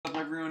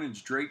everyone,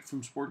 it's Drake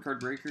from Sport Card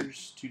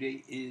Breakers.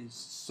 Today is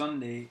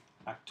Sunday,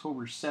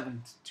 October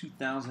 7th,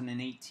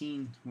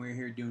 2018. We're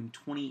here doing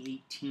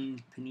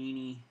 2018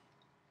 Panini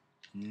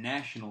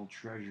National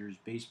Treasures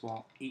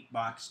Baseball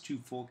 8-box 2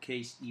 full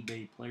case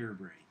eBay player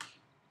break.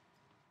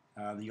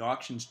 The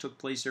auctions took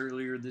place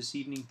earlier this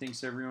evening.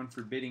 Thanks everyone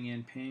for bidding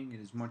and paying. It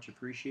is much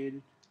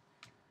appreciated.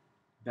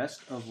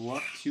 Best of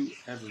luck to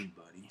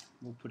everybody.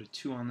 We'll put a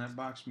 2 on that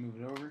box, move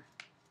it over.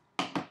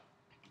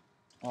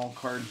 All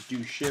cards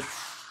do ship.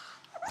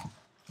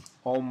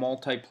 All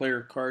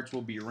multiplayer cards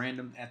will be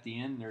random at the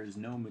end. There is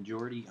no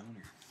majority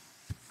owner.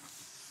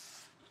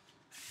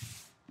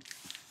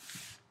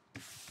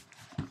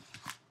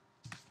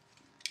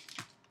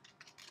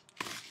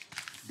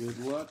 Good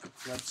luck.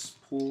 Let's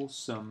pull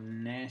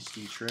some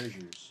nasty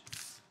treasures.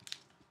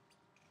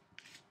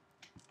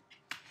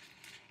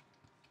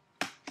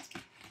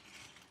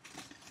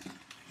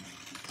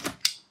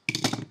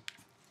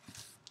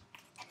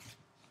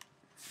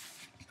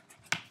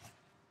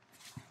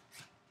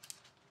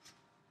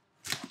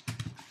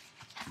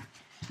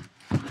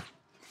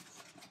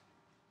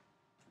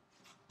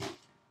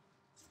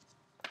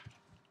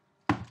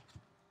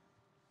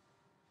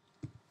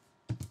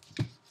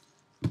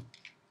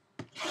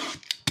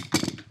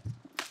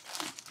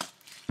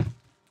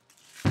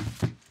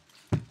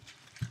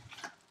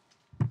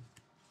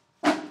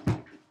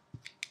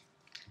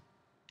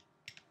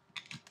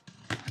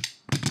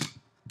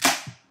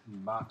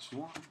 Box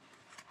 1.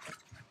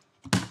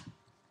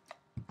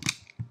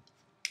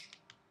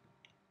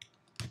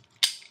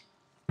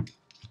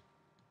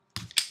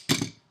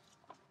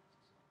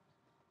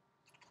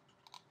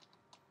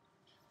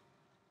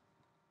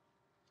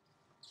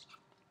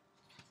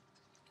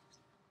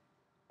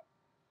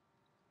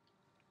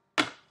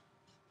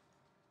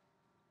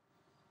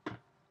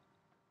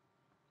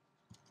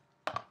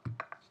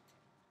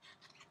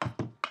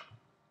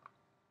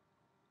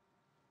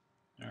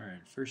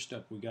 Alright, first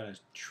up we got a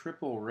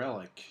triple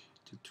relic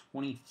to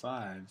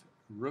 25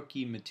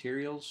 rookie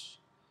materials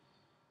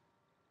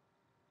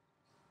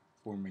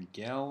for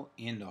Miguel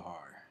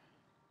Andujar.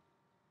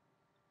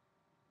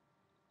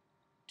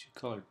 2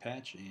 color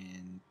patch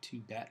and 2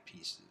 bat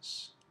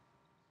pieces.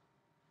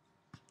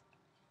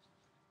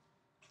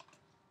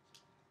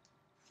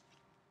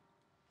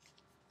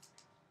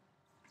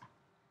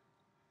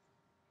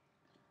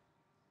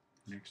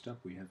 Next up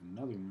we have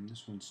another one.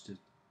 This one's to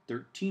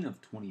 13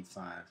 of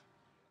 25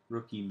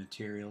 rookie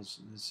materials.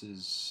 This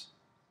is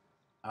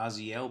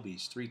Ozzie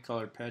Albies, 3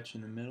 color patch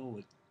in the middle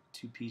with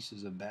 2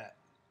 pieces of bat.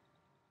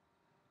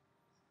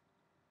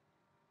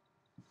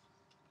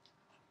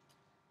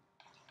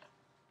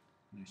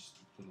 Nice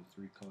little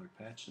 3 color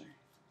patch there.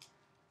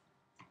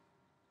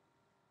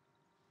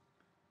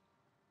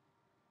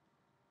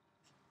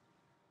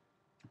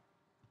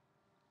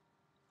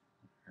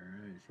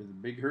 Alright, for the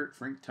big hurt,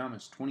 Frank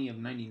Thomas, 20 of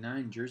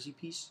 99 jersey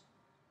piece.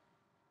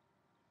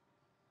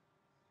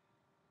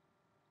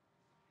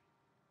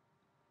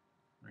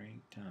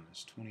 Frank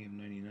Thomas, 20 of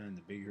 99,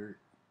 the big hurt.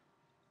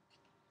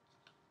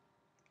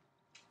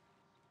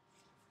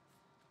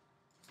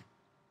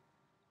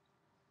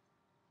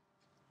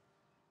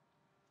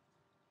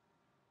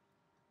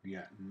 We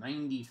got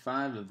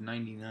 95 of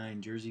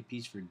 99 jersey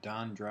piece for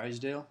Don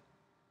Drysdale.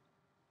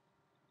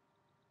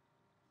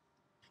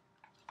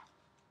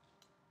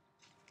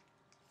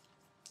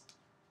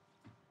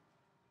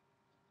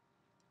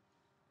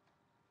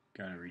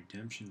 Got a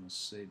redemption, we'll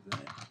save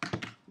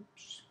that.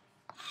 Oops.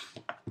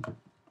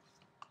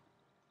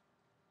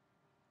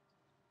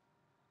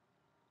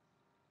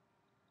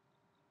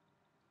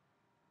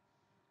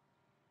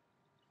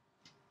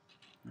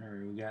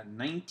 Alright, we got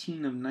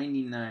 19 of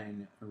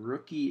 99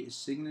 rookie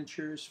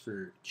signatures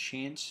for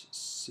Chance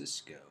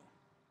Sisco.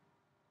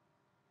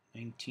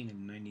 19 of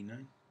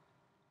 99.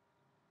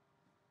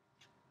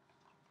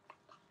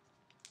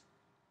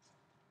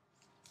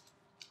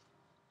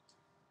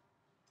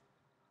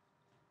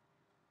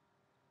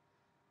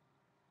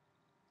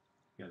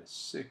 Got a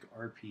sick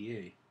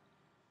RPA.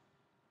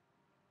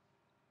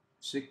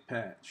 Sick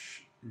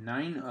patch.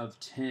 9 of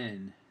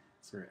 10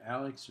 for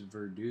Alex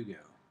Verdugo.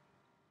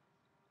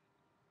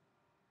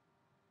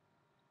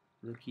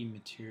 Rookie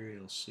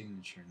material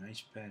signature.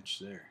 Nice patch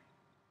there.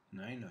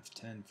 9 of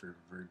 10 for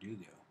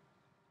Verdugo.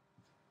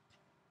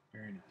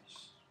 Very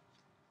nice.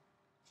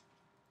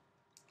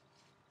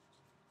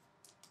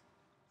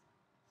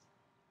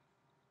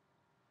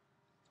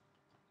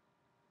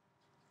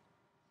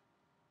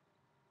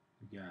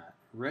 We got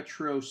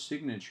retro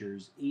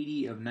signatures.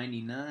 80 of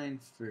 99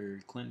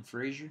 for Clint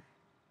Frazier.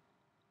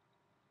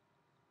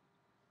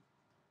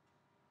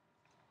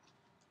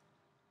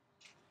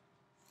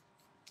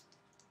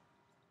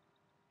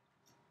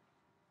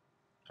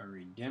 A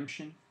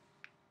redemption.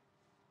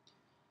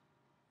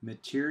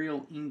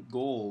 Material ink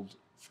gold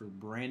for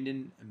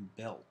Brandon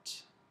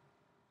Belt.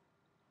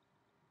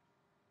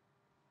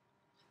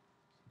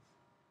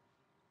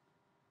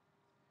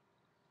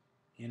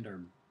 And our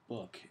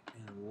book.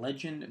 And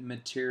Legend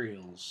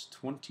Materials,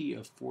 20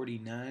 of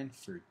 49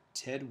 for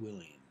Ted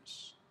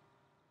Williams.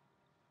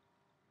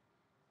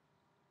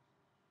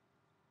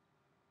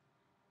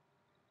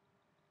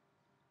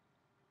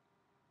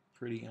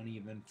 pretty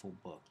uneventful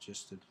book.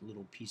 Just a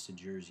little piece of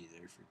jersey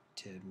there for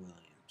Ted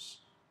Williams.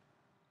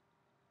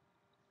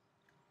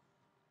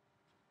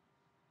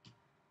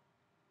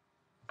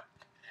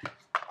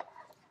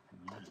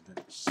 Alright,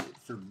 that's it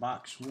for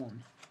box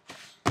 1.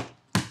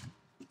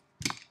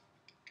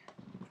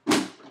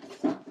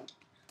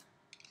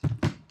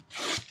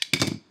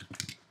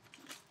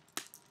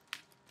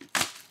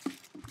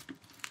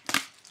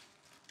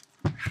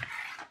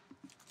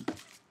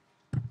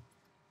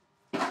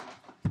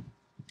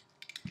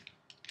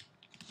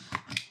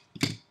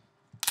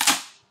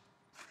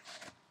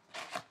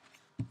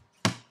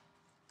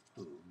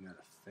 Oh, we got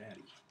a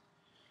fatty.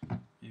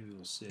 Maybe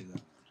we'll save that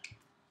one.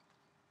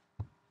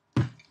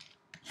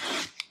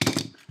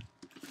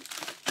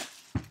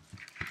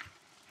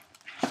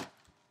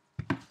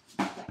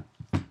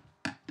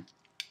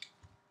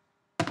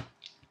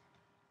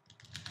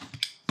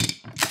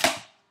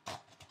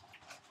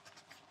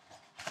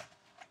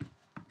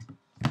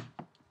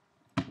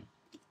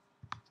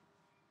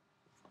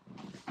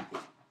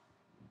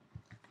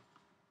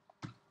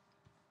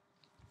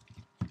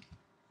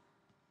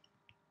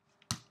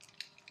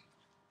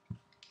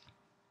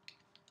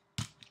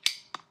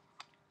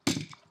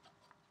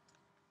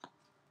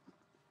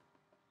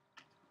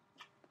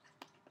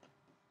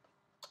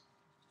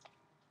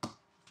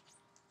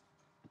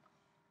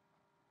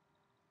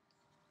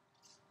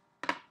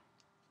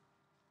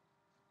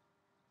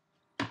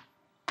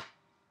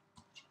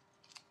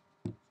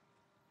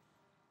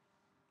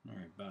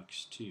 Alright,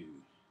 box 2.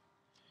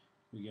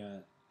 We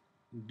got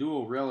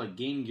dual relic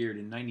Game Gear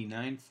to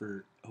 99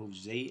 for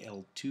Jose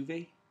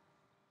Altuve.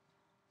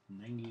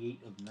 98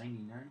 of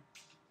 99.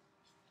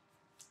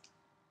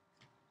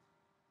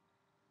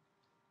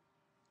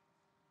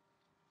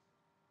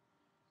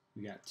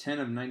 We got 10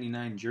 of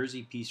 99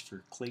 jersey piece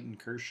for Clayton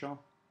Kershaw.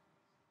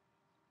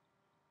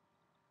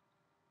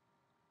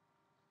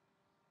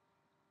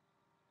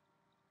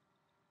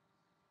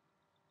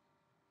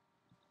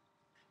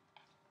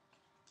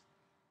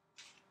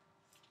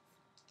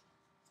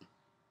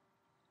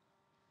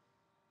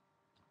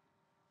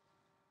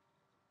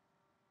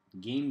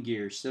 Game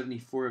Gear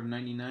 74 of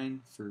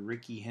 99 for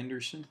Ricky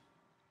Henderson.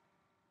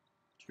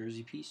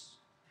 Jersey piece.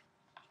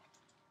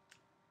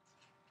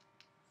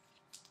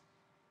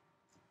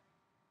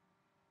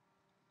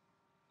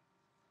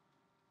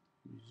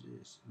 Who's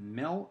this?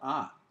 Mel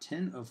Ott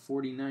 10 of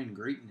 49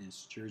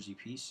 greatness jersey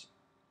piece.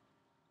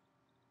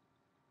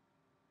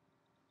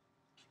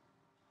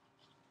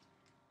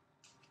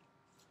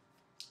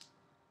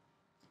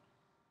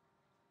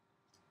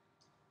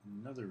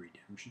 Another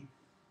redemption.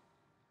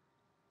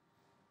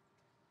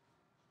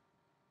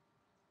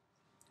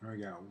 There we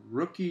go.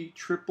 Rookie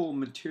triple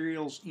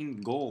materials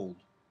in gold.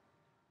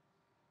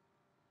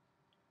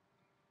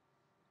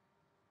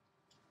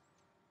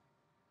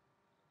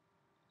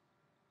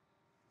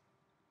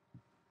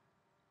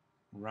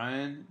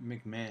 Ryan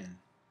McMahon.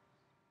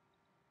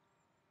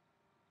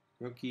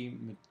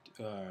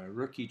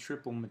 Rookie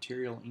triple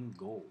material in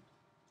gold.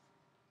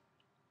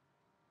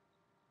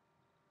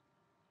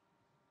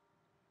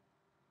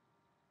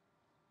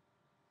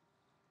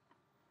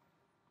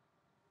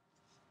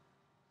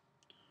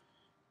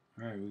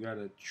 Alright, we got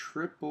a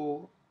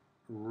triple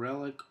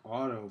relic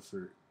auto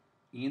for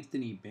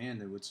Anthony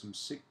Banda with some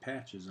sick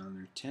patches on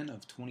there. 10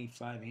 of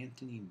 25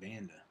 Anthony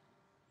Banda.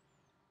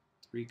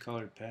 3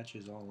 colored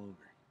patches all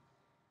over.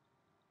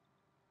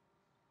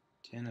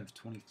 10 of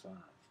 25.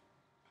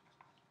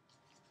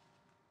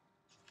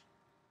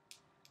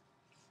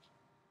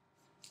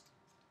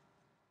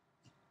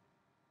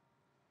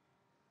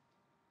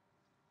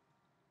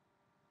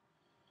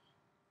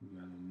 We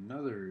got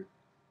another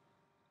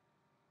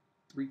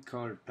 3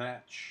 colored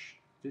patch.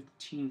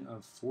 15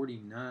 of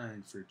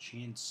 49 for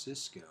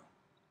Francisco.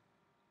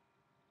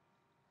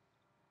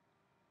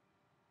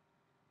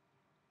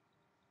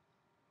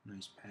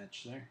 Nice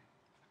patch there.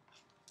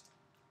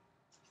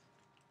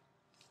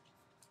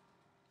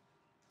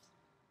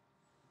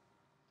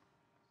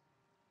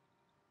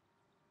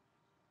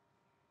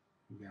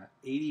 We got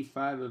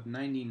 85 of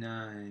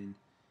 99.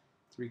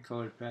 3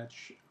 colored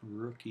patch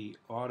rookie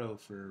auto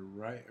for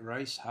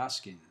Rice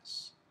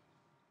Hoskins.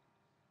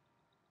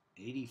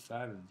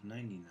 85 of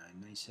 99.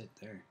 Nice hit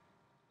there.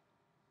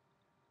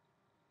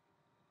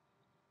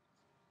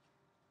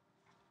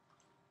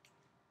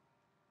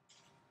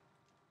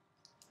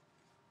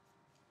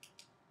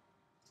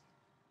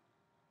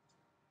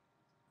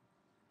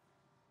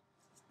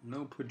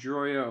 No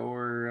Pedroia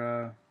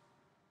or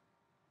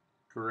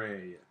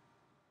Correa.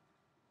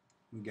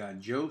 We got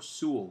Joe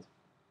Sewell.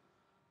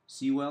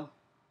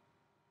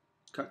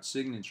 Cut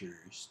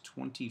signatures.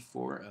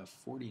 24 of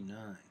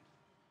 49.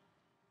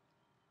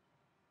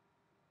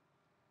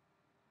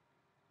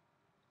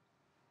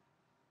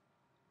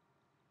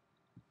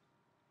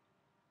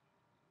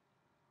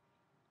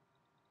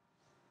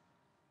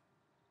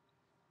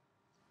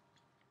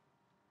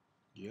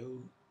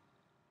 Joe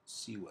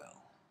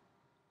Sewell.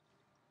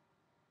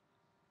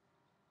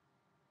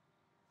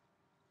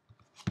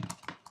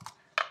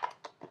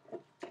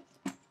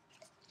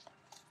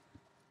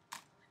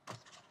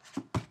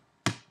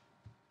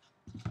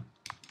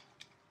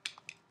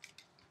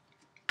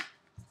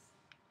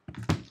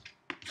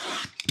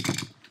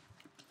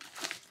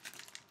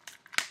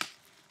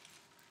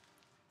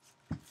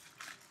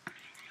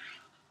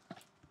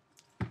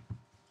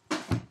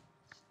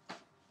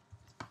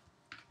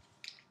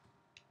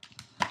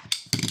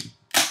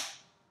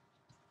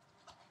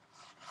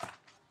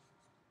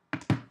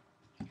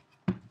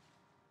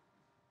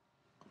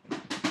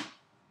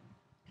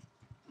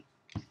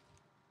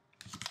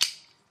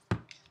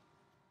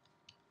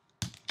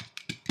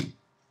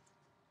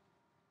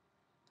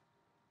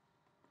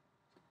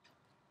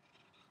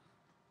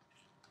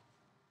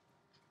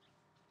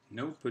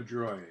 No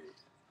Pedroia.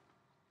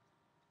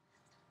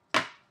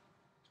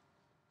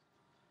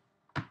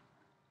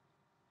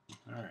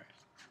 Alright,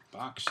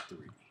 box 3.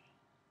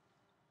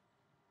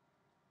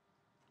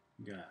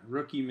 We got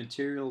rookie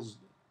materials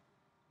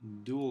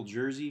dual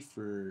jersey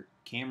for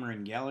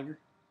Cameron Gallagher.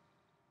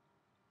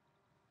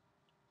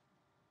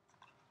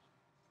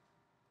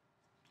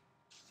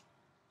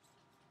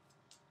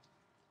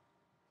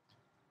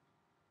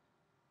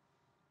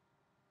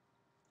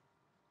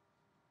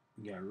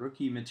 We got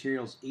rookie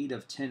materials 8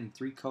 of 10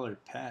 3-color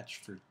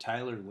patch for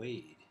Tyler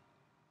Wade.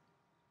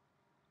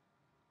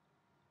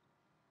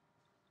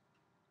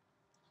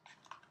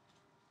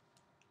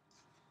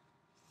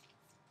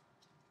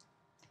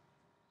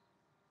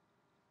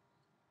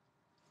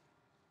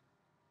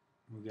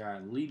 We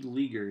got League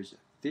Leaguers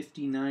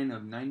 59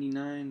 of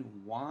 99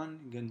 Juan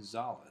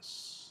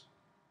Gonzalez.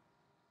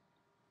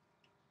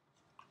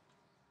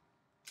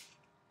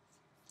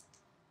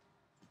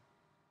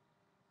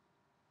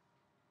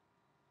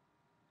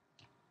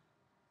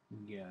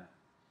 We got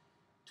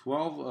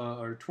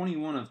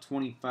 21 of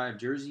 25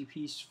 jersey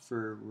piece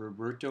for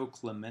Roberto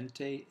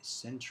Clemente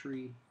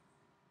Century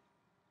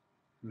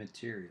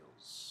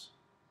Materials.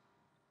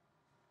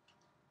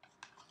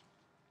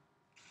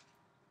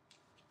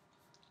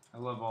 I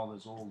love all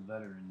this old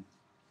veteran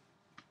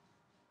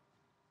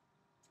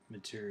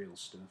material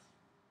stuff.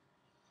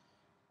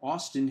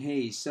 Austin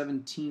Hayes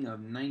 17 of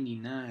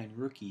 99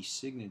 rookie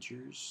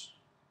signatures.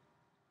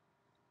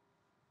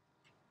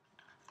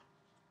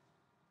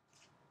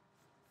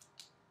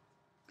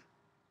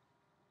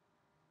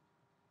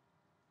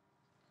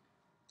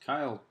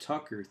 Kyle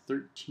Tucker,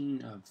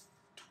 13 of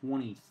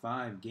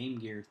 25 Game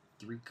Gear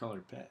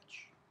 3-color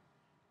patch.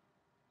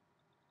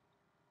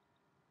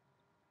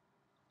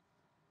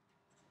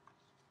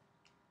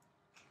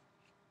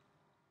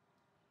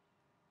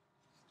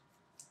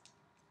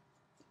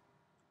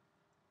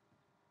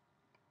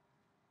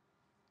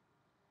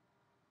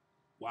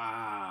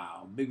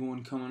 Wow, big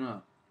one coming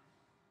up.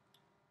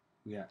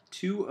 We got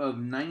 2 of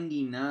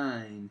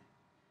 99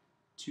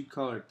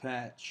 2-color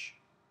patch.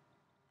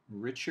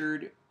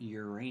 Richard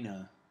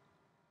Urena.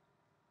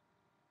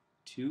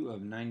 2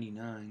 of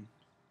 99.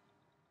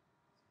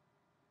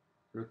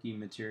 Rookie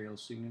material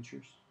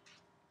signatures.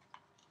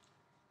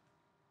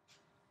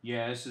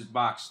 Yeah, this is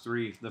box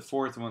 3. The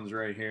 4th one's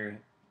right here.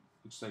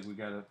 Looks like we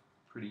got a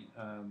pretty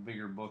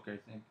bigger book, I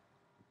think.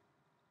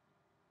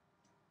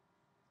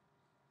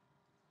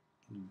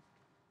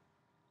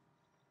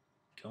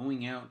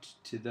 Going out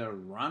to the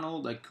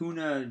Ronald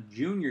Acuna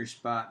Jr.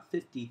 spot,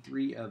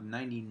 53 of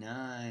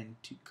 99,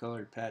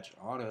 2-color patch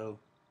auto.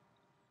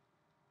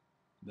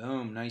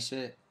 Boom, nice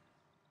hit.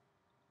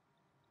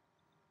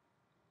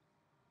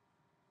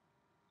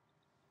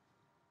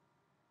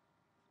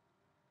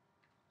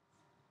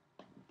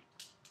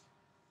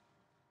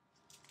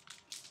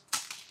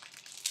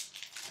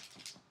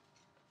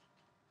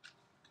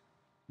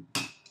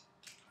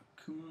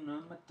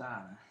 Acuna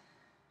Matata.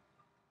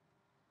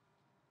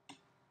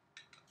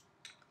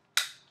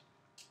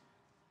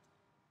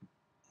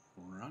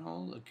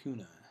 Ronald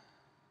Acuna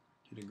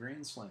hit a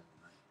grand slam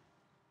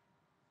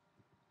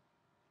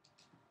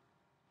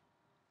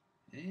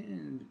tonight.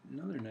 And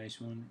another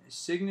nice one.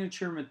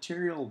 Signature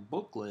material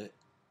booklet,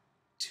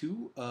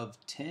 2 of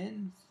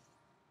 10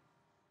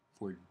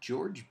 for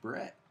George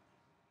Brett.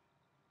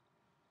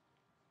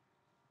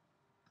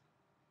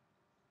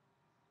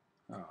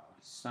 Oh,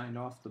 signed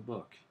off the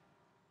book.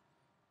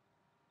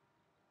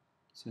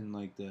 It's in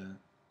like the.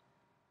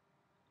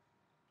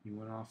 He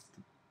went off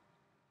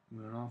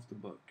the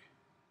book.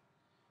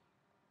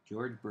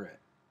 George Brett.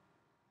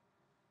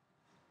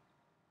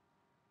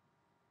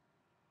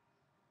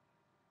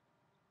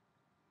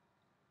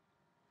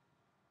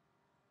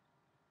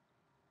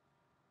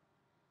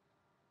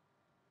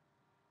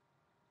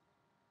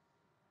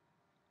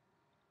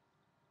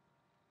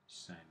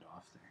 Signed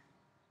off there.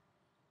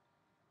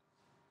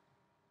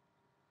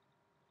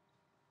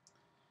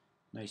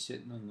 Nice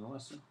hit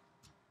nonetheless, though.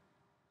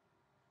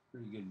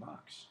 Pretty good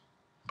box.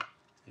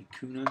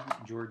 Acuna,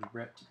 George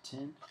Brett to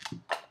 10.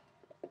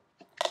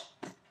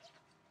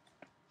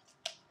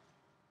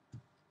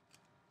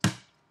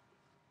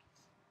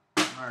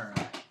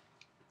 Alright.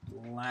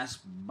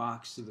 Last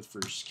box of the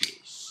first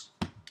case.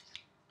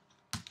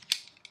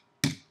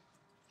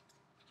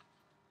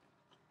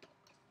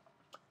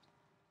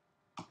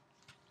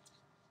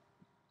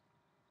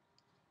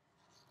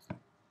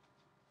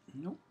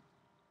 Nope.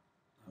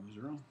 I was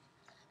wrong.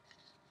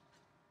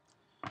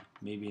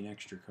 Maybe an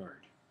extra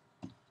card.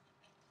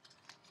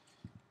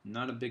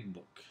 Not a big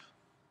book.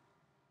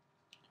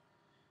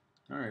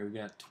 Alright, we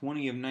got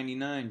 20 of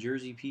 99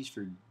 jersey piece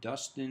for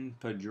Dustin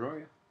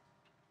Pedroia.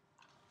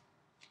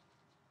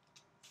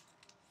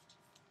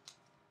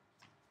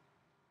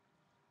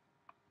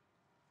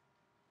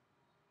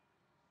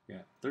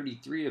 Got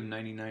 33 of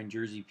 99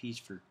 jersey piece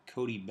for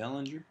Cody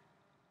Bellinger.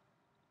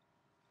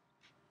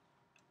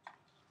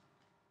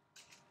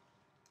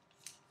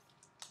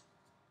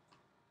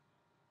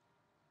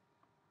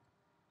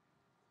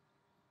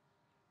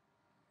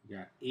 We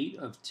got 8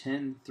 of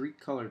 10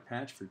 3-color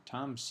patch for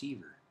Tom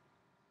Seaver.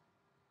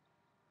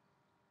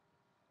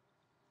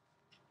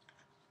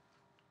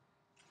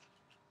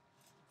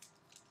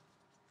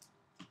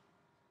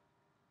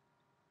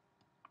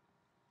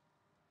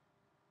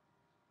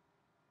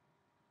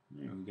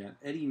 There we got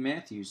Eddie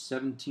Matthews,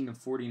 17 of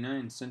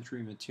 49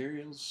 Century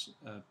Materials,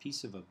 a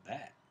piece of a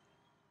bat.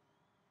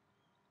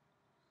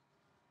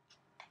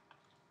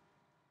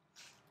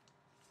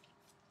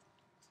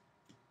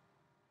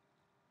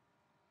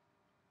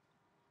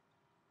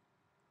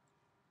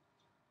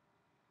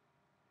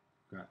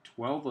 Got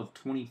 12 of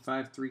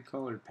 25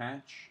 3-color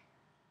patch.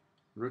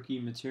 Rookie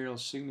material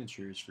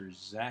signatures for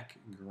Zach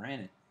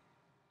Granite.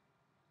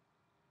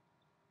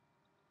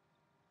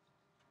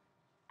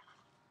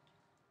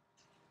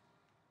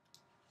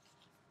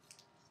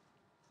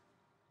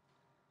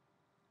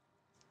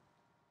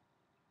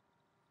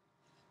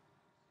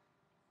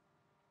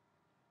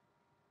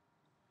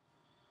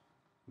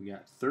 We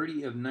got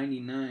 30 of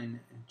 99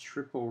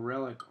 triple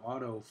relic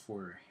auto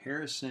for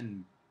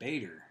Harrison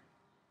Bader.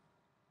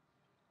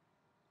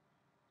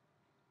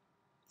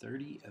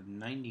 30 of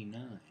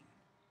 99.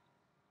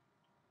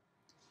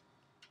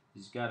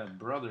 He's got a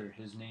brother.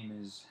 His name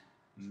is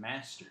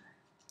Master.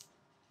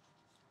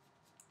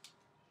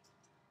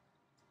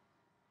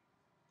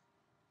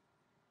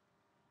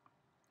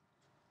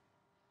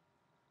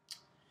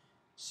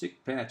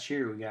 Sick patch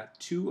here. We got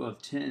 2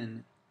 of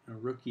 10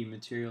 rookie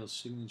material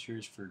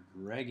signatures for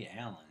Greg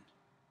Allen.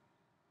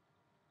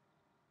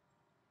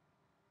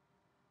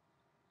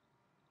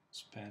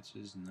 This patch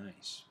is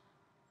nice.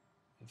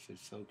 If it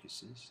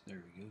focuses.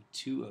 There we go.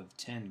 2 of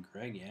 10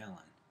 Greg Allen.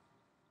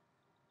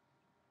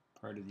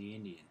 Part of the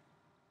Indian.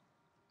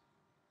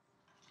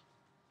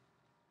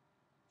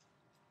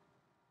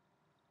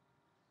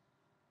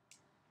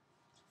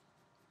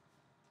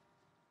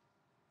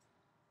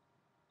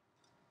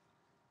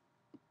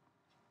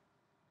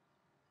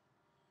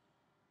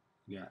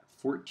 We got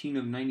 14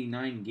 of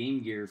 99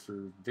 Game Gear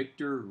for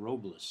Victor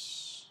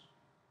Robles.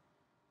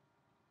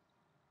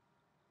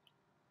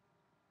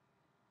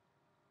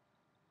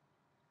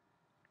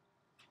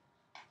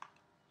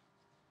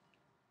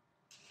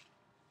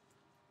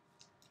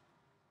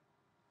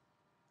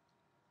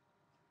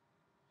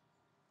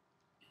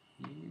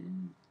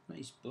 And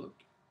nice book.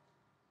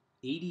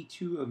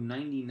 82 of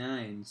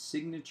 99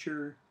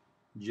 Signature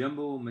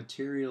Jumbo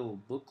Material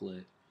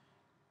Booklet,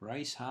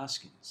 Rice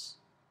Hoskins.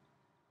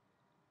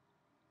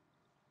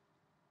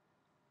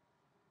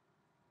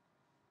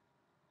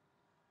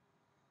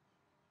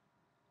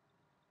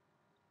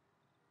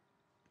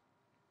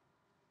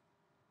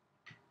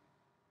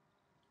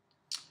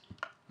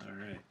 All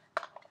right.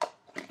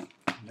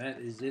 That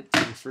is it for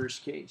the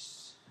first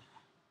case.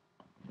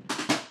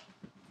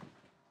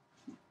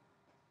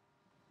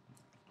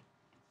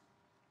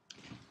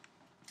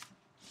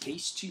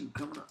 Case 2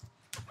 coming up.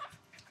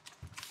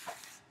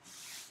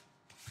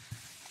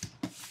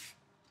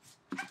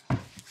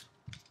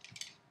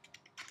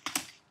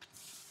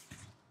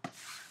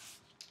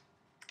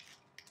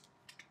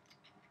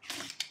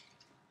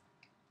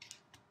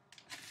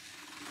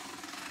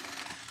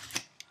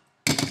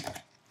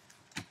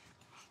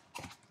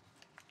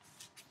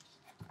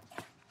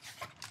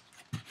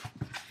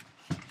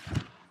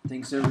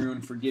 Thanks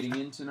everyone for getting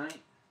in tonight.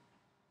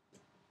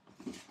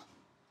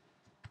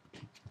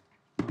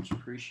 Much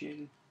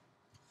appreciated.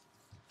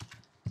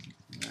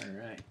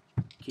 Alright.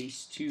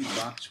 Case 2,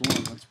 box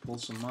 1. Let's pull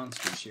some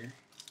monsters here.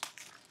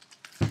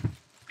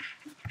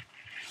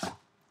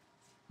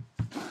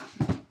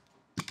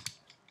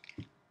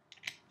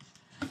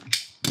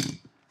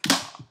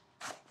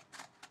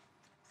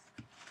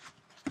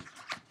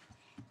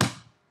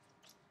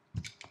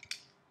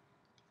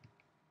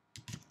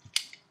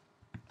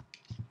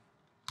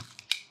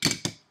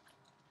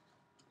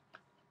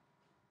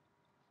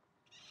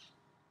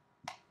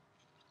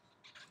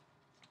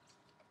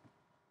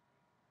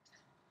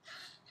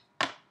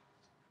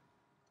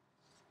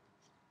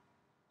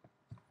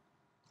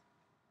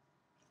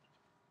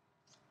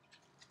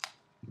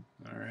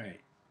 Alright,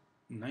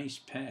 nice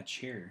patch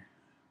here.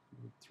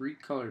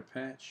 3-color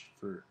patch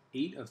for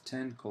 8 of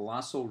 10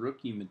 Colossal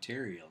Rookie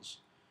Materials,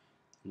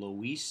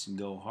 Luis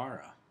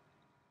Gohara.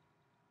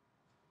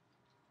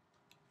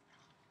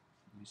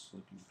 Nice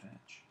looking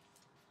patch.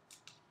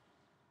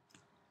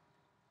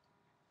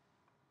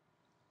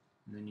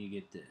 And then you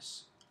get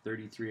this,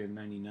 33 of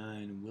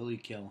 99 Willie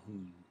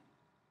Calhoun,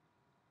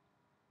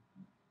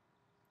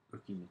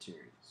 Rookie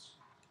Materials.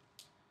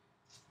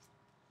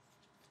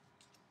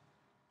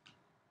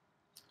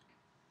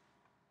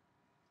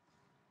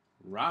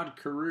 Rod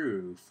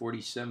Carew,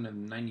 47 of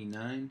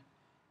 99.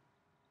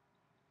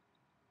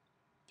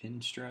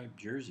 Pinstripe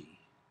jersey.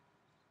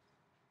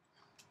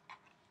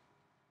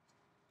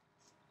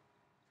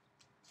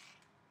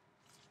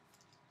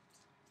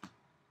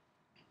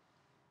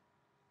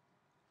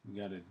 We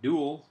got a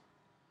dual.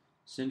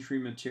 Century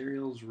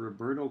Materials,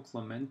 Roberto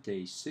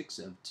Clemente, 6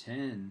 of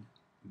 10.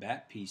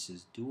 Bat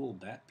pieces, dual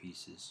bat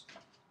pieces.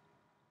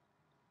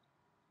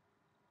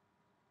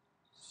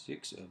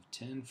 6 of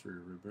 10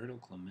 for Roberto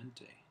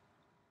Clemente.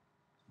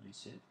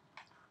 Nice hit.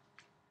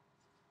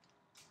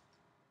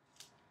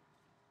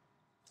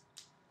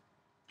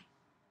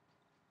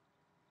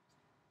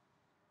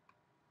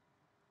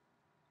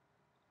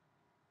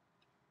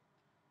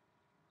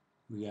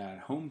 We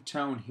got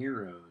Hometown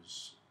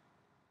Heroes.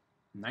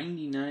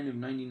 99 of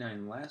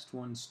 99. Last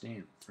one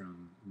stamped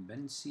from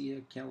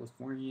Valencia,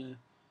 California.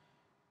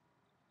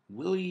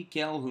 Willie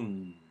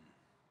Calhoun.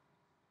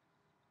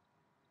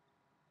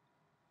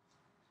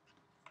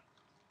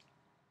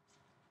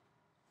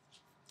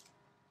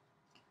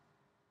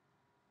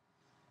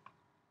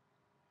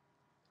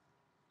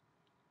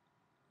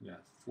 We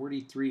got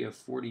 43 of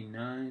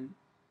 49.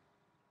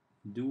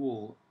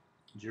 Dual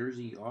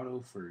jersey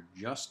auto for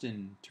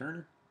Justin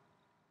Turner.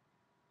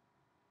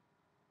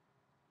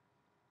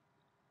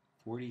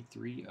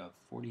 43 of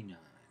 49.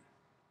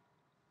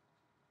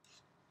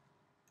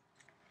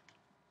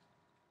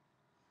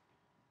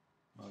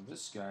 Well,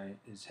 this guy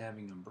is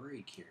having a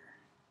break here.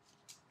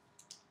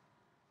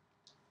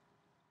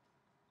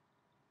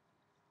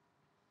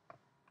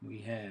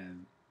 We have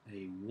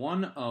a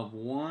 1 of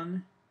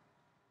 1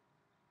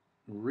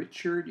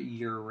 Richard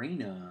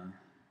Urena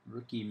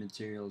rookie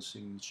material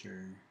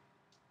signature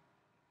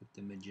with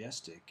the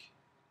Majestic.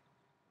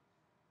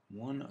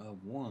 1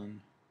 of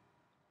 1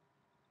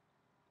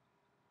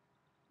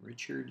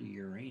 Richard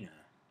Urena.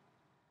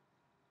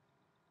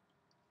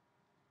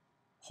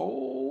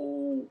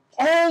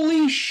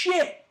 Holy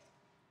shit!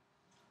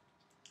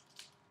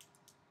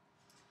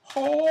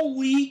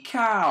 Holy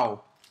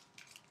cow!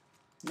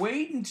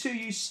 Wait until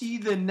you see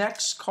the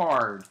next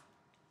card.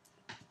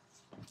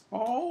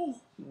 Oh,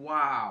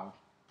 wow.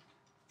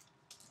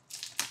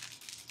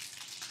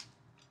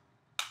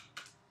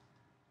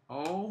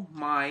 Oh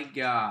my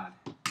God.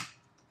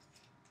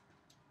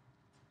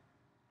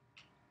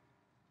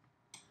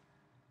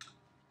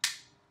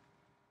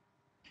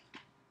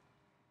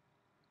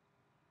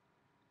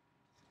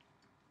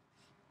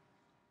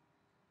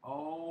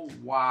 Oh,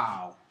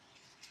 wow.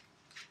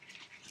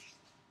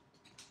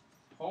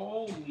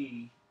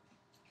 Holy.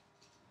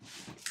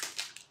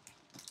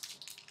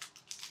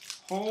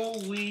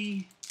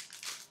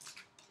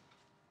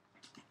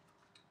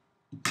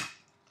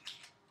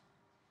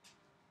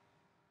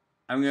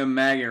 I'm going to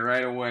mag it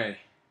right away.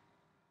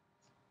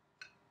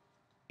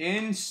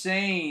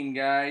 Insane,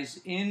 guys.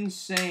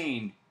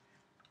 Insane.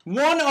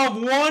 1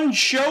 of 1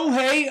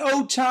 Shohei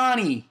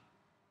Ohtani.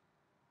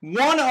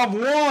 1 of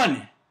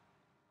 1.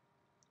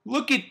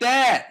 Look at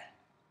that.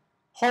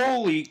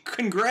 Holy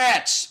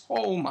congrats.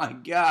 Oh my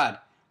God.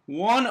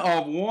 1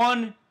 of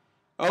 1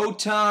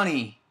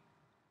 Ohtani.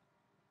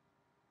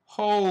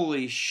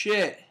 Holy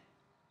shit.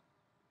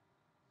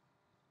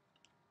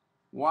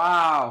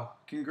 Wow.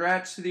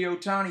 Congrats to the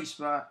Ohtani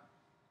spot.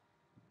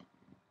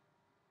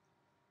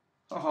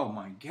 Oh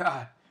my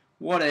God.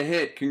 What a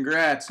hit.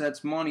 Congrats.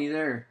 That's money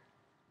there.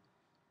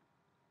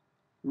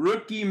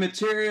 Rookie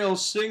material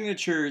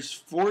signatures,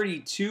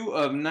 42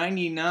 of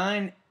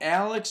 99,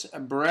 Alex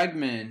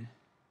Bregman.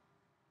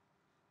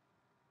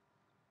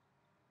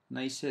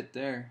 Nice hit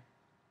there.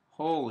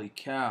 Holy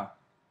cow.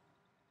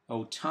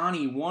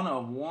 Ohtani, 1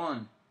 of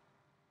 1.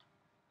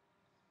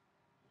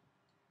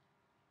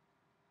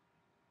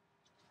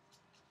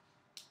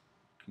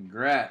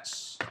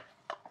 Congrats.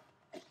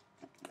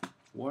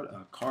 What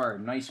a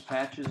card. Nice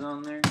patches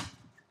on there.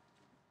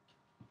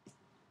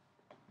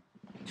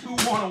 2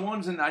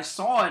 1-of-1s, and I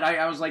saw it.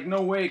 I was like,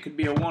 no way it could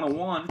be a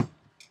 1-of-1.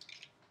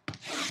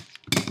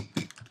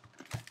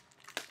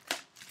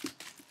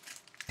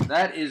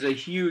 That is a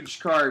huge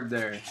card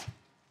there.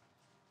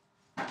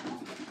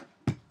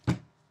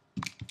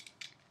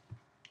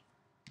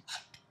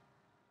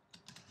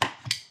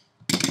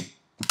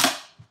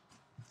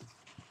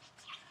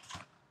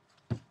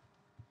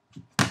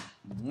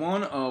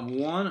 One of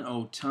 1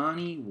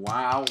 Ohtani.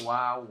 Wow,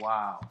 wow,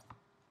 wow.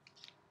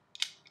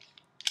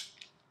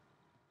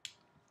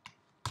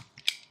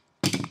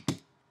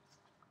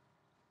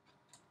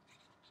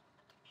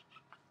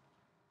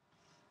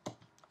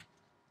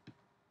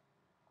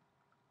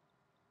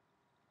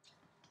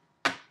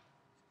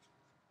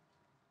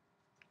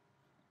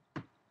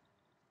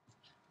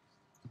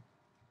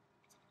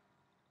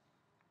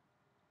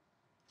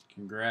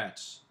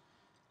 Congrats.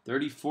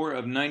 34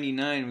 of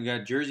 99. We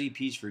got jersey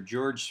piece for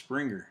George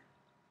Springer.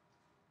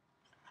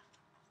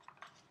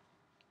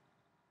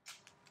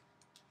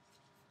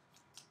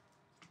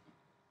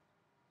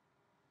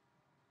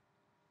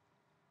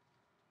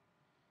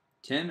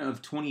 Ten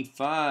of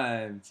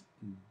 25.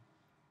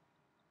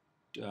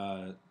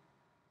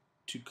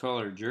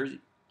 Two-color jersey,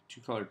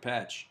 two-color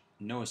patch.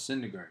 Noah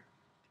Syndergaard.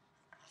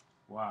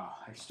 Wow,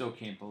 I still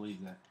can't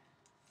believe that.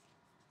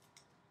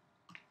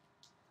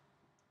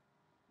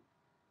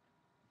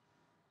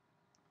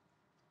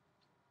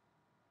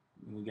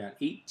 We got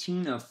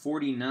 18 of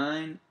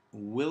 49,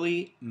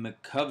 Willie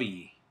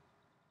McCovey.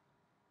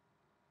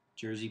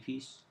 Jersey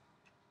piece.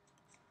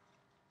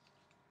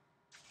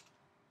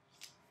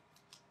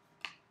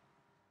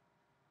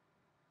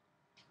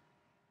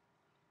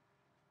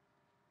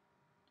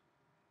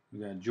 We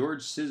got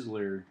George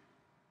Sisler,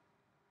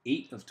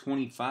 8 of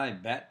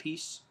 25, bat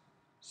piece.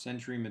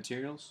 Century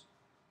Materials.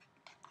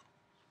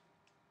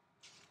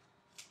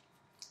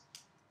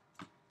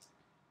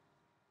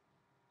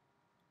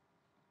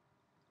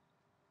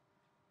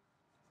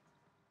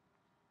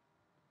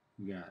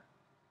 We got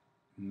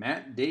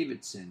Matt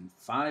Davidson,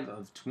 5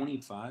 of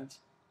 25.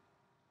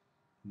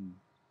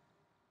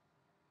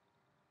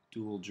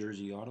 Dual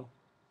jersey auto.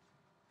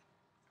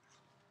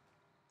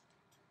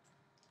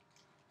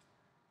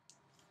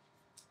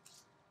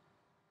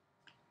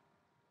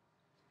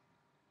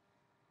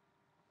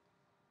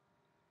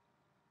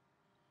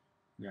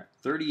 We got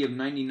 30 of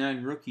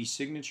 99 rookie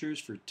signatures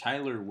for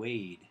Tyler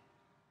Wade.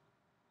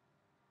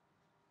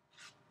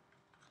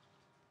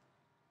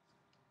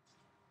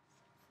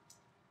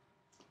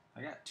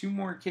 I got 2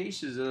 more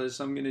cases of this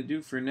I'm going to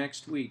do for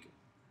next week.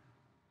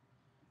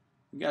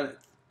 We got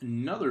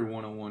another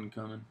 101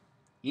 coming.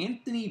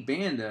 Anthony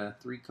Banda,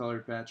 3-color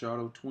patch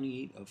auto,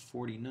 28 of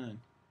 49.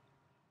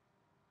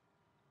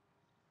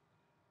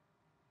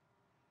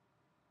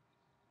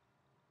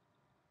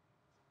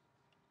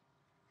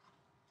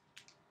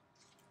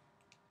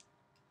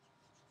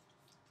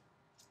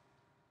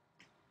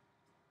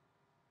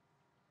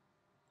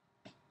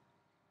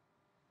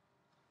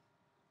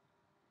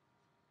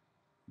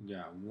 We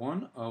got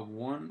 1 of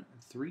 1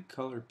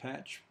 3-color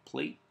patch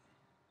plate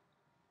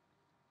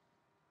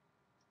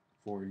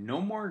for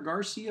Nomar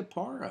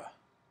Garciaparra.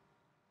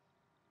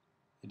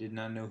 I did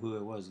not know who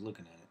it was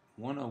looking at it.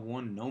 1 of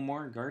 1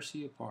 Nomar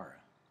Garciaparra.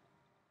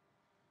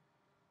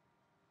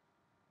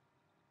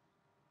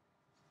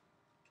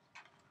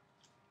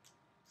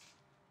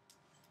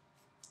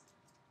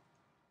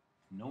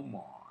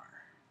 Nomar.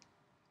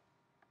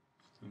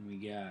 And we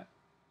got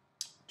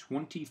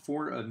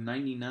 24 of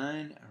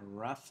 99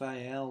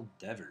 Rafael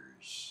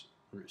Devers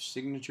for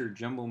signature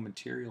jumbo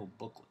material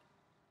booklet.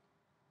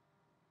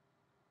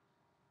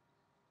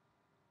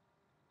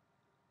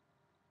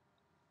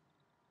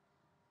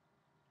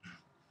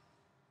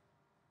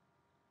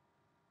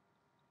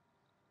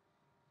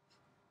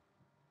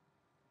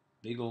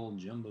 Big old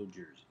jumbo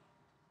jersey.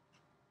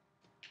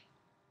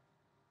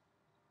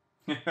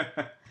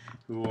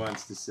 Who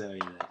wants to sell you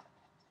that?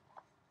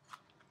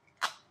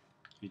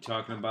 You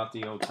talking about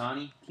the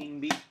Ohtani King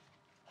Bee?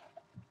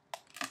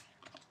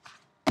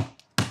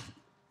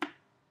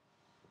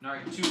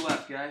 Alright, 2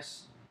 left,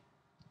 guys.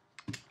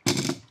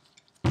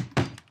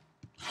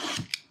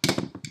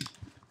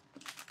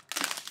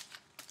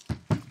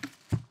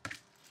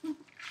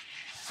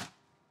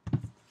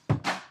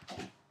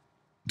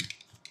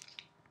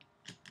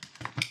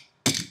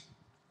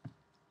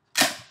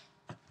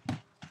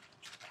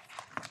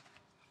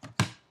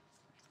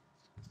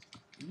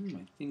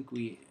 I think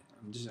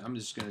I'm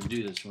just gonna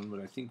do this one,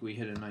 but I think we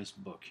hit a nice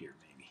book here,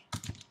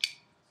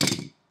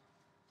 maybe.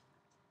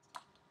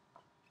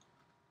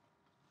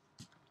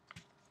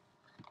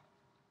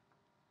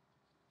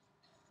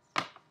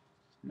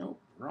 Nope,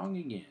 wrong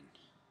again.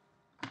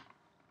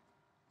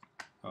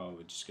 Oh,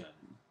 it just got a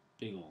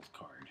big old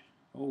card.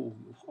 Oh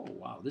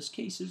wow, this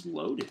case is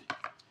loaded.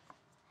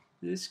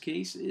 This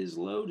case is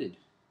loaded.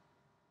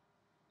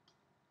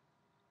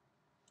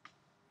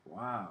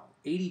 Wow.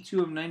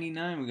 82 of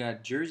 99. We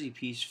got jersey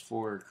piece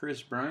for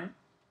Chris Bryant.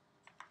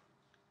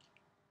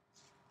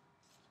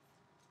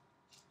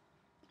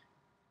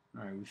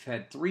 All right, we've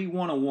had 3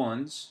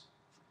 101s.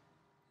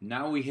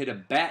 Now we hit a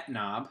bat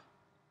knob.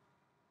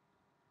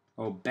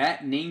 Oh,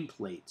 bat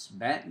nameplates.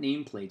 Bat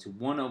nameplates.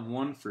 1 of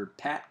 1 for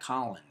Pat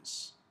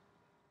Collins.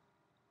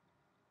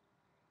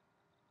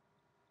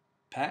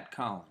 Pat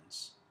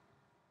Collins.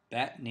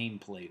 Bat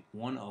nameplate.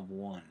 1 of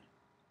 1.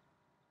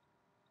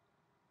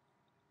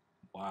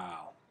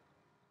 Wow.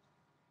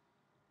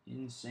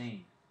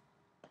 Insane.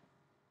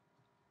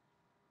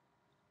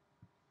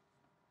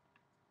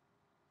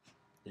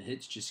 The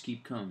hits just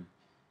keep coming.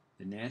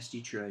 The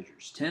nasty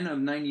treasures. 10 of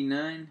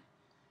 99.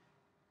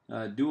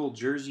 Dual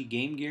jersey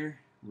game gear.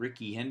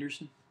 Ricky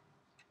Henderson.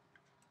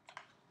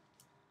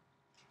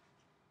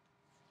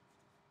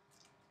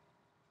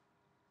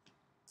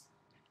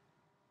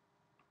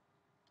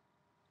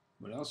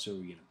 What else are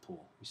we going to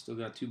pull? We still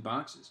got 2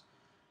 boxes.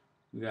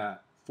 We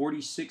got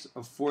 46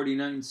 of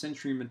 49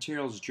 Century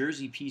Materials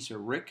jersey piece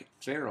of Rick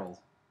Farrell.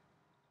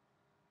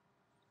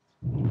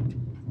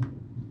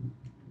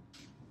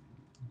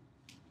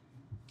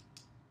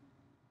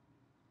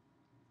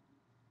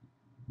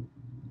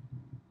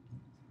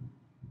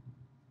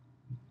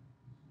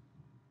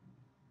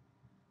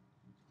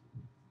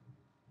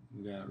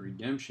 We got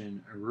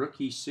redemption, a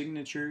rookie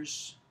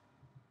signatures,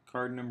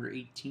 card number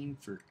 18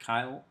 for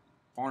Kyle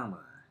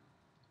Farmer.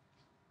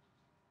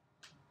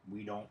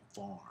 We don't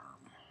farm.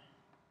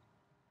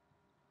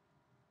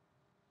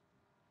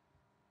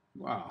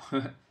 Wow.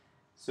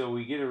 So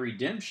we get a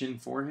redemption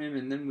for him,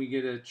 and then we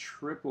get a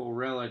triple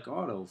relic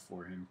auto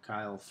for him.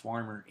 Kyle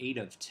Farmer, 8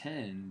 of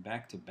 10,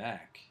 back to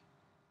back.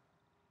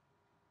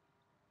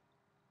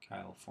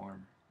 Kyle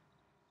Farmer.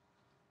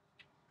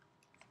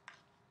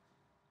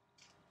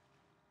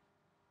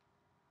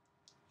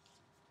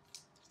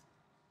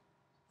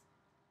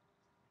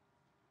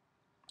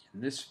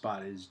 And this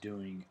spot is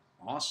doing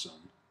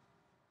awesome.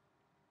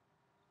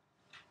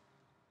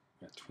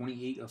 got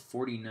 28 of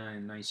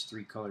 49. Nice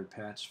 3-color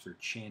patch for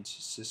Chance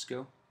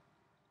Sisco.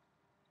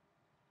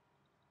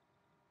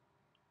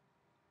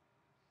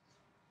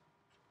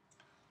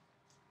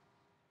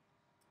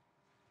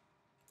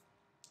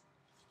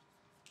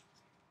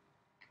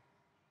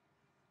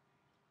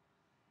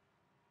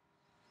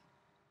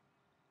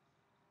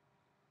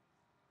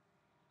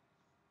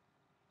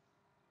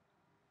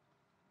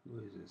 Who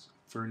is this?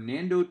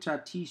 Fernando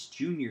Tatis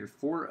Jr.,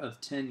 4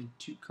 of 10,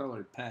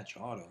 2-color patch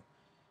auto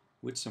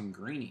with some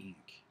green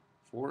ink.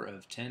 4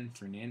 of 10,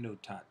 Fernando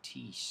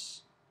Tatis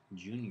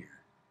Jr.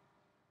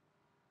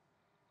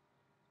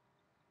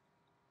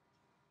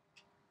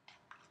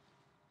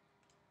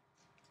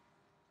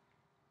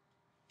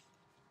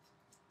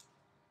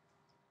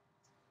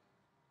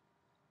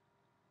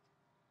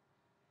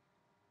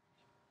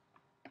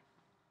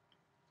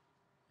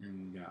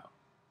 And we got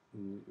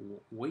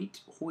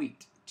Waite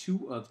Hoyt,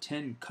 2 of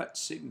 10 cut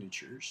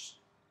signatures.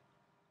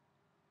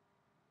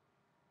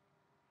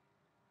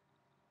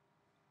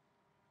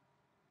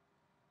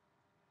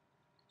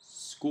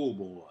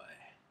 Schoolboy.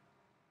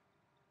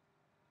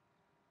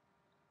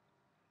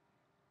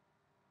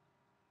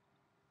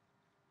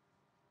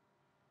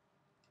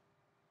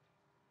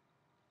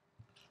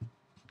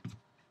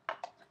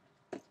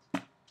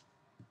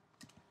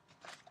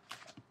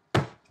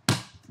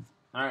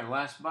 All right,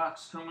 last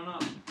box coming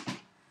up.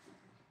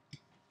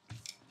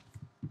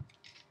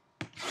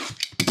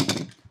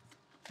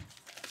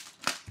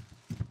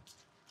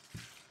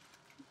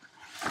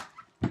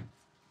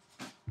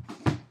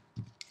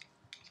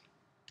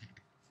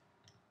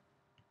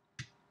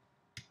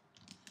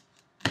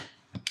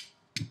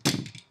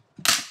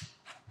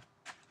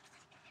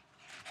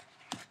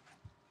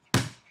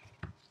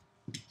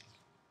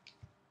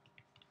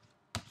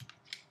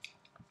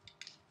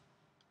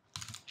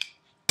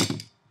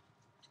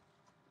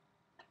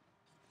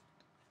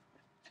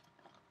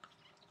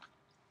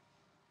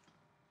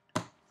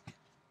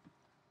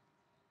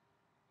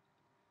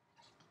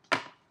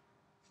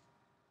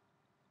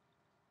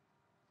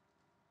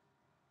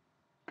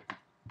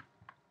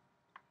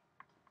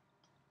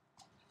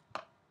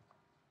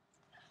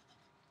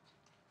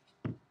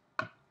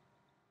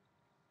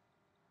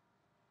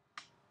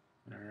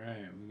 All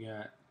right, we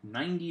got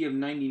 90 of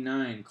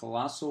 99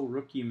 Colossal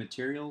Rookie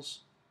Materials.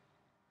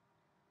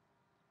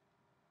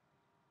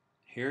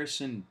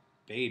 Harrison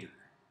Bader.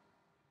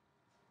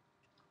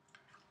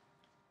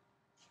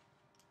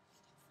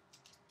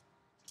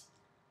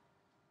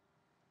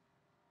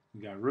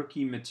 We got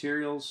Rookie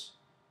Materials,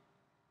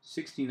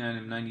 69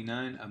 of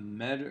 99,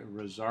 Ahmed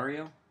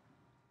Rosario.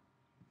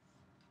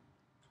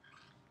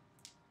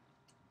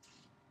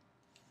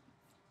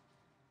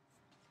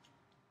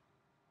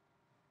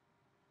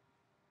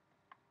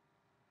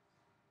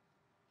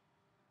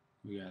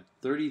 We got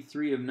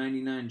 33 of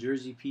 99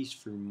 jersey piece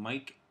for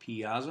Mike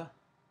Piazza.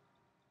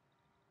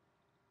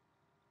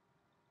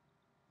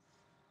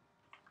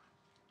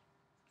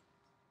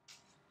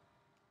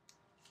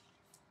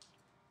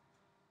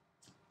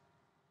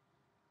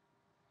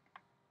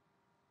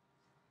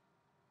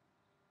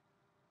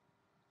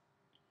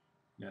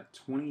 We got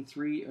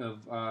 23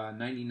 of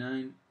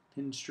 99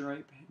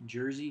 pinstripe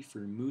jersey for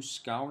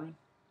Moose Skowron.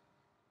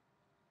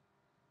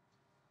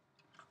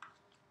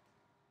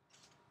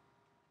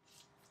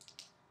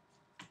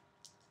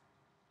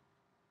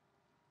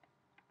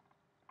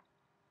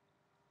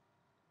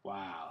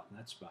 Wow,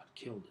 that's about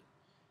killed it.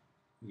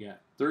 We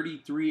got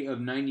 33 of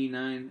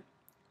 99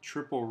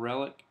 triple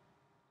relic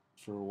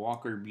for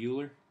Walker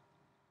Buehler.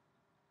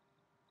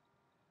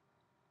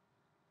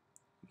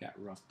 Got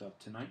roughed up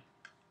tonight.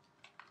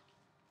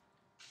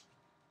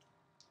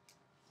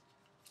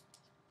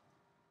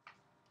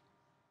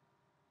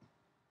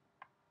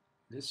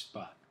 This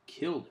spot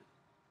killed it.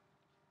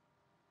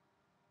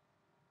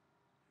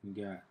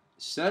 We got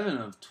 7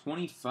 of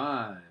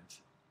 25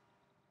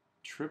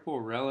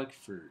 triple relic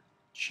for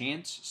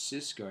Chance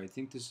Sisco. I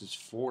think this is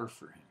 4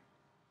 for him.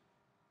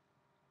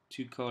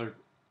 Two color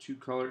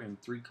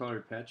and 3-color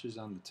patches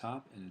on the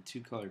top and a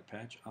 2-color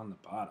patch on the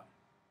bottom.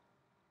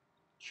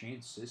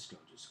 Chance Sisco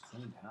just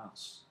cleaned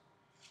house.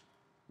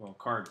 Well,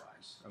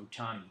 card-wise,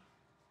 Ohtani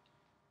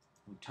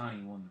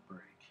won the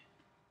break.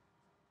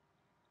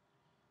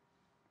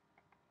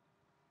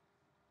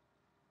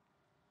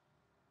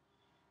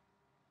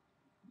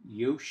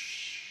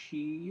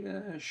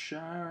 Yoshihara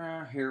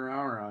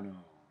Hirano,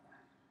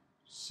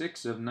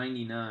 6 of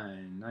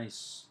 99.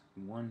 Nice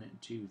 1,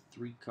 2,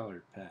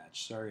 3-color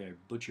patch. Sorry I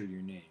butchered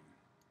your name.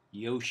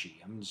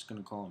 Yoshi. I'm just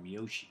going to call him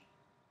Yoshi.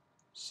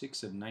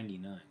 6 of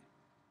 99.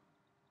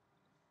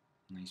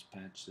 Nice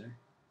patch there.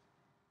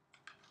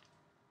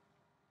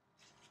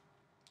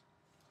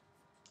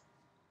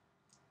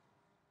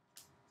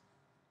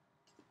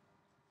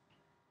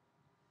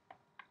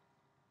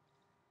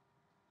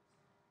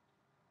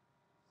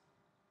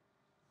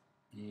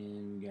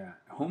 And we got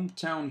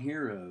Hometown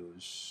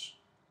Heroes.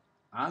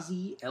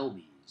 Ozzie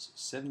Albies,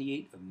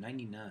 78 of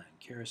 99.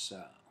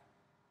 Carousel.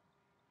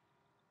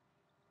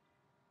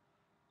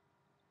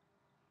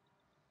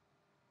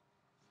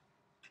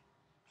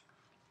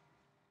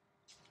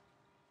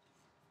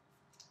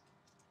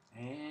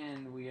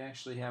 And we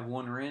actually have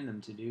one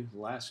random to do. The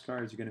last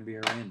card is going to be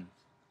a random.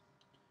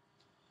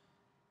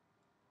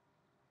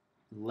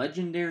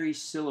 Legendary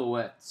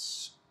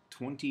Silhouettes,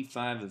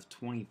 25 of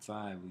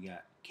 25. We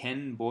got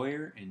Ken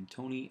Boyer and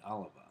Tony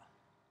Oliva.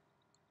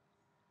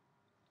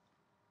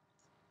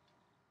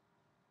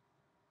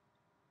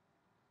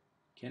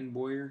 Ken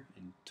Boyer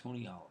and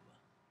Tony Oliva.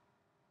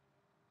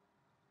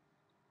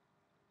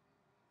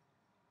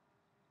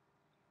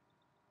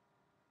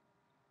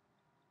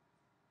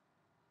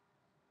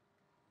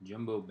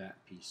 Jumbo bat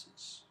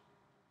pieces.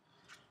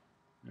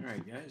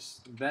 Alright guys,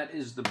 that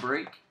is the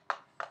break.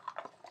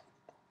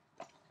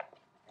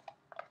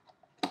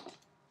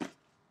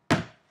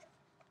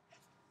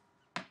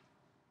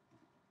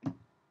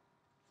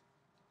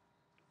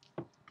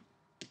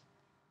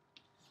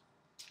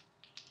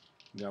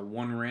 We got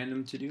one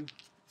random to do.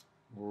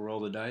 We'll roll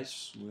the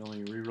dice. We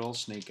only re-roll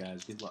snake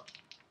eyes. Good luck.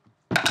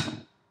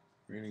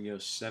 We're going to go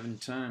 7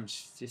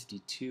 times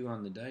 52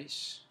 on the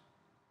dice.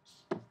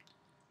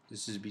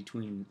 This is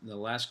between the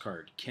last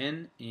card,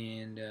 Ken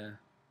and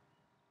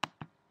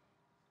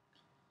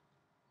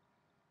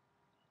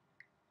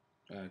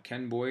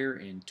Ken Boyer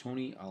and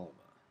Tony Oliva.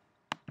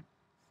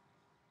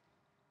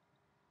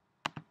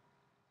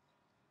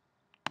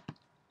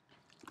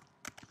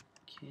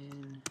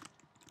 Ken,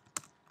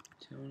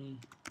 Tony,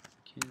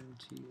 Ken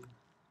 2,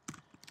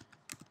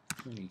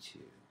 22.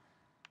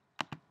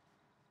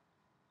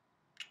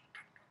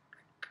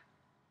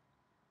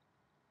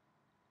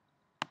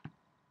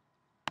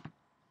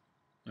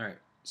 Alright,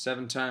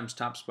 7 times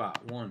top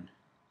spot. 1,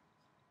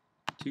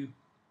 2,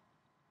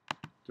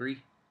 3,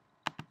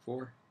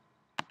 4,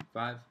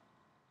 5,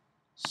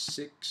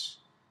 6.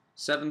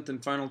 7th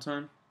and final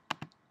time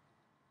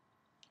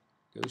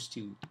goes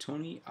to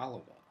Tony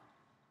Oliva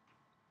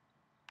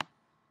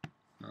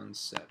on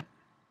 7.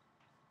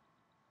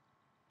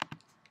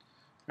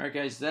 Alright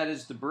guys, that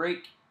is the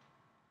break.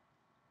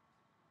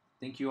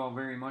 Thank you all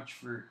very much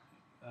for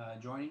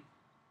joining.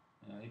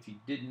 If you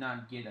did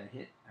not get a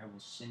hit, I will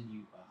send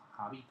you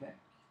a hobby pack.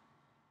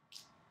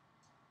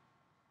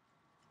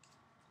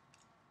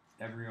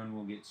 Everyone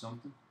will get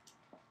something.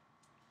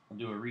 I'll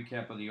do a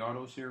recap of the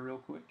autos here real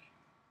quick.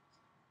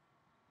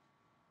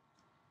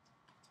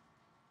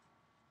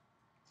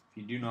 If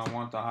you do not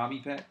want the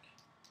hobby pack,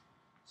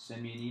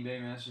 send me an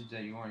eBay message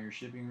that you want your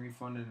shipping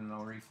refunded and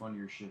I'll refund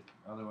your shipping.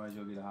 Otherwise,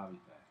 you'll get a hobby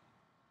pack.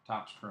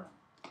 Topps Chrome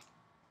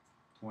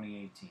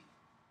 2018.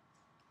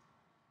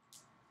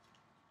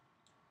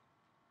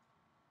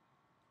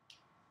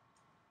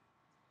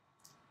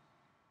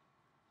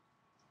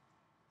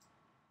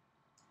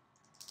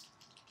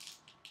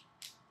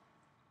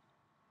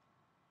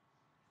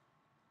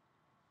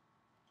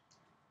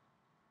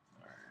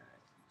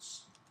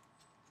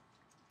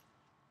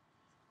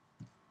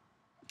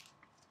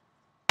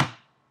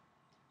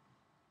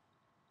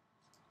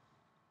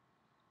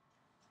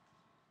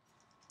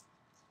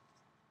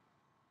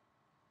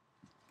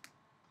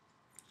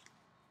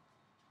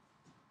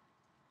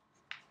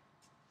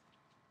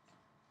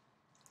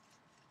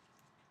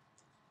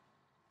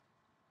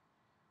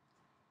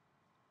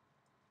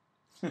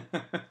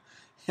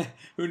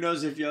 Who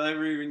knows if you'll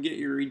ever even get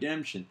your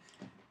redemption.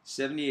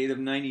 78 of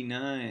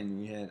 99.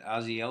 We had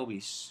Ozzie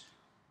Albies.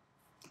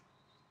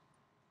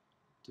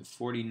 To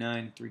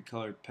 49,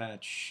 3-color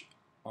patch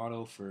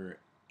auto for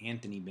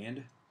Anthony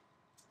Banda.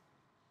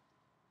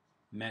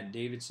 Matt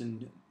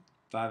Davidson,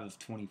 5 of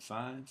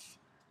 25.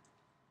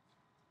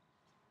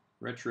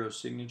 Retro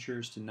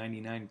signatures to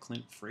 99,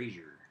 Clint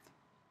Frazier.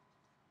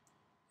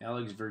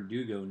 Alex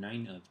Verdugo,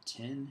 9 of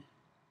 10.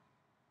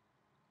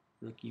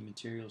 Rookie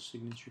material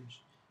signatures.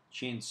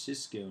 Chan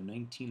Cisco,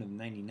 19 of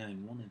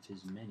 99, one of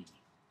his many.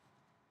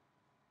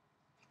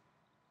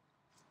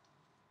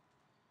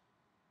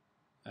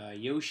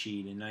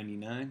 Yoshi to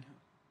 99.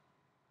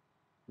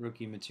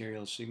 Rookie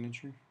material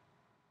signature.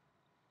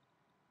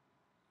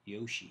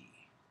 Yoshi.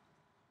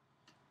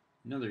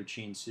 Another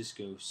Chan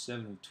Cisco,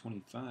 7 of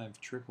 25,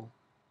 triple.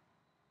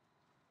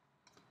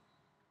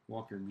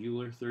 Walker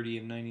Buehler, 30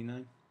 of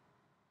 99.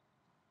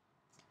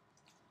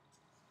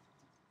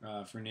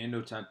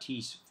 Fernando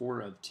Tatis, 4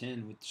 of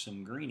 10 with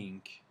some green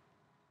ink.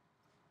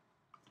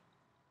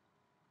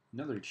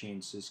 Another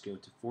Chan Cisco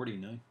to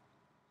 49.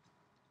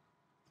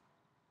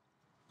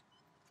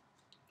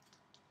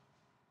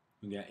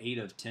 We got 8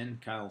 of 10,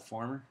 Kyle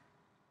Farmer,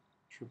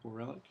 triple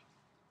relic.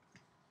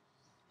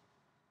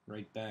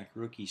 Right back,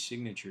 rookie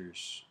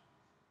signatures.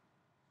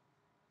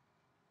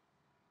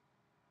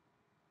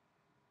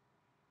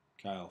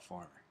 Kyle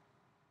Farmer.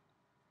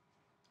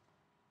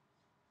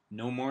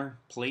 Nomar,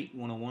 plate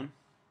 101.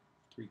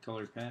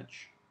 3-color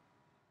patch.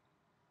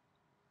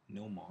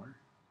 Nomar.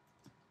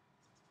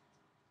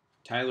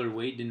 Tyler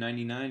Wade to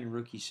 99,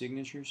 rookie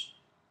signatures.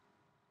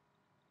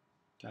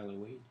 Tyler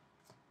Wade.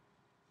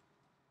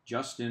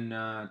 Justin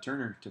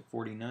Turner to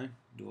 49,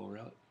 dual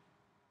relic.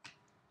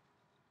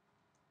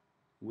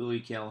 Willie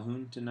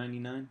Calhoun to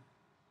 99.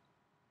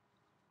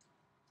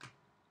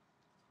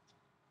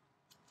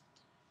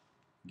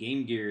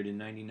 Game Gear to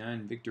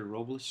 99, Victor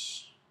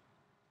Robles.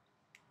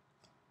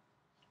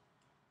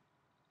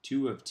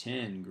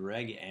 2/10,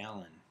 Greg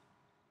Allen.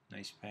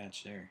 Nice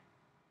patch there.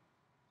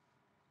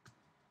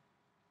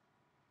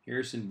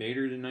 Harrison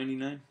Bader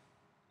 /99.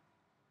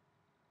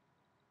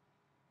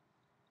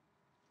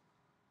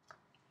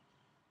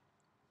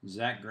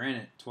 Zach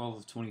Granite,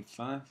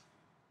 12/25.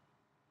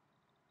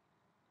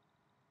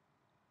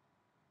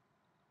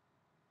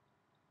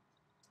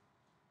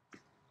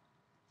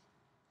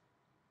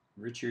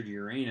 Richard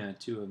Urena,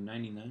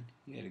 2/99.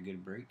 He had a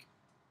good break.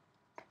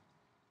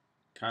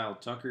 Kyle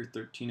Tucker,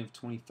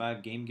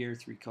 13/25. Game Gear,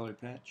 3-color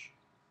patch.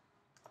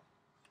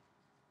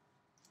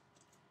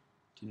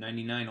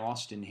 /99,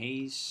 Austin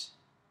Hayes,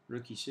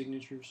 rookie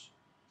signatures.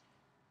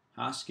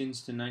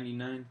 Hoskins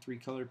 /99,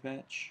 3-color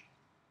patch.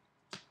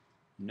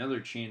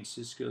 Another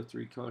Chancisco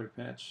 3-color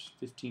patch,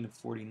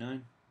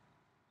 15/49.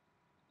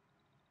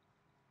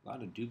 A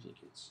lot of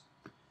duplicates.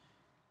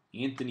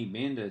 Anthony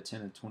Banda,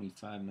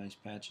 10/25. Nice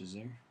patches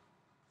there.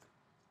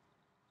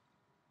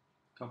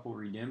 Couple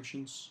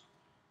redemptions.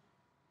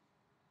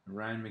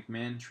 Ryan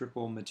McMahon,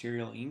 triple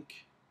Material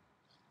Ink.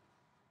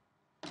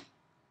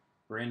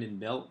 Brandon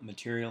Belt,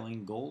 Material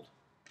Ink Gold.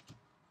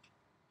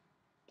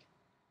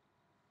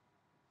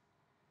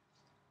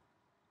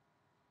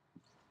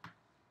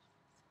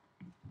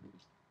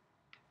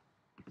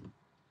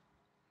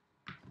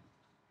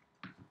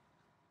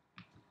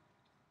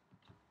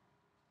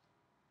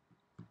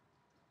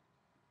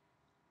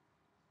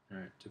 All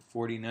right,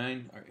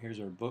 /49. All right, here's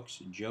our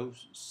books. Joe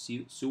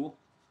Sewell.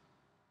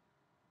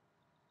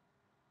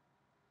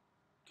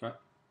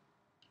 Cut.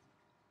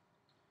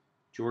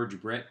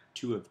 George Brett,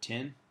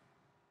 2/10.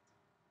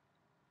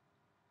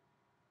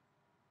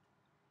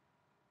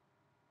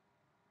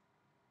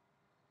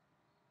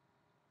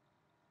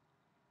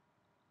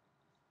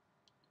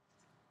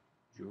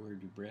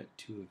 George Brett,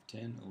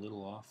 2/10. A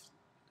little off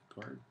the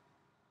card.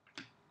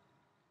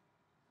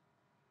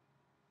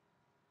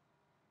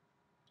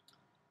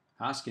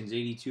 Hoskins,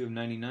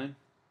 82/99.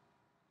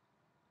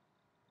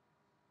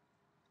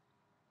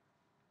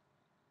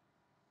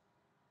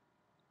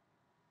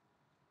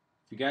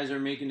 If you guys are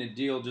making a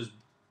deal, just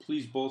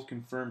please both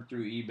confirm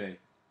through eBay.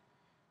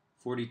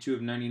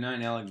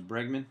 42/99, Alex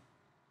Bregman.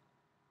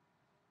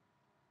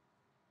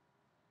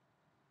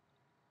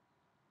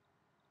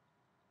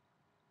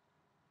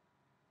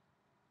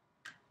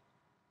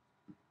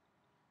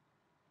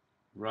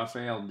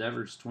 Rafael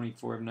Devers,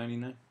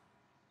 24/99.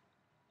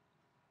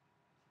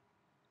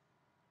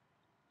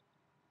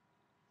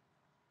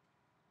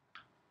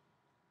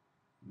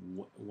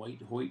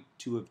 White Hoyt,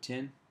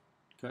 2/10.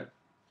 Cut.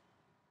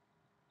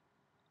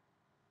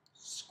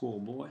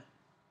 Schoolboy.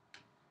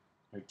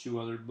 Our 2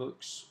 other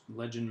books.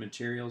 Legend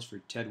Materials for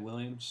Ted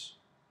Williams.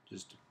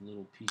 Just a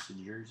little piece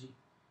of jersey.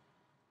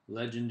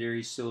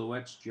 Legendary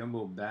Silhouettes,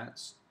 Jumbo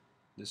Bats.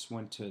 This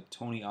went to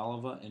Tony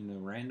Oliva in the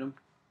random.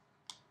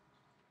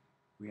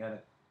 We had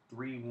a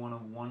 3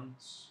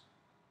 1/1s.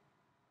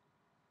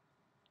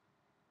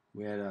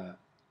 We had a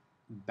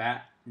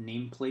bat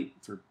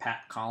nameplate for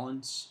Pat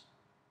Collins.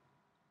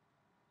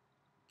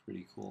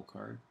 Pretty cool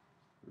card.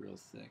 Real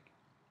thick.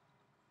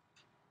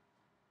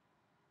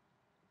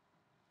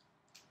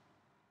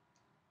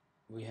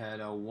 We had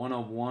a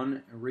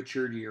 1/1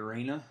 Richard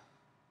Urena.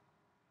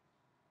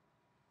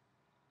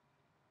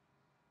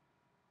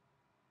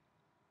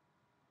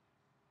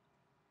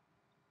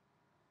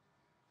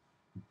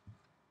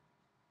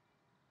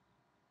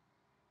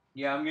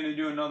 Yeah, I'm going to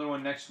do another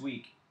one next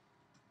week.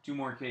 2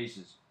 more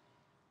cases.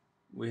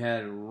 We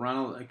had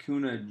Ronald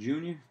Acuna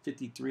Jr.,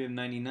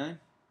 53/99.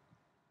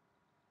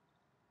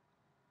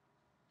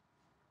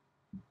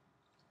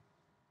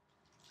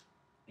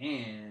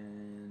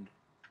 And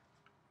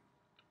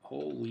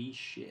holy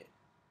shit.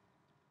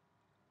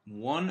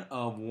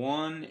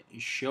 1/1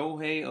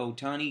 Shohei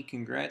Ohtani.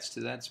 Congrats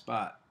to that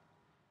spot.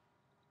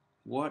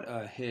 What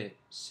a hit.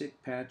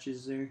 Sick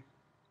patches there.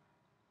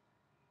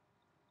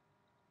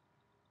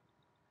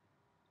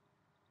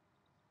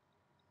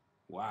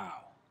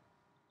 Wow.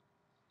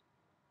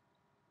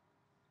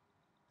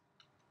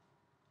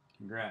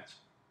 Congrats.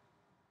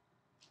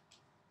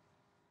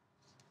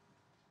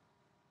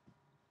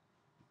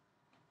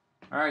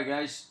 All right,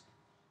 guys.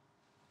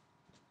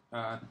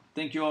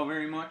 Thank you all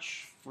very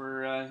much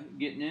for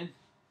getting in.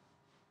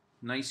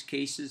 Nice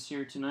cases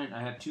here tonight.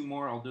 I have 2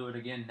 more. I'll do it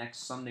again next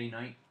Sunday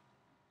night.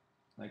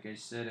 Like I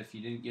said, if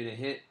you didn't get a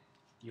hit,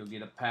 you'll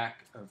get a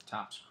pack of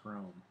Topps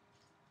Chrome.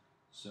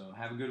 So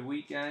have a good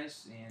week,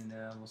 guys, and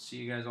we'll see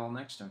you guys all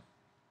next time.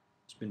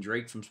 It's been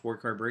Drake from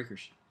Sport Card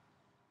Breakers.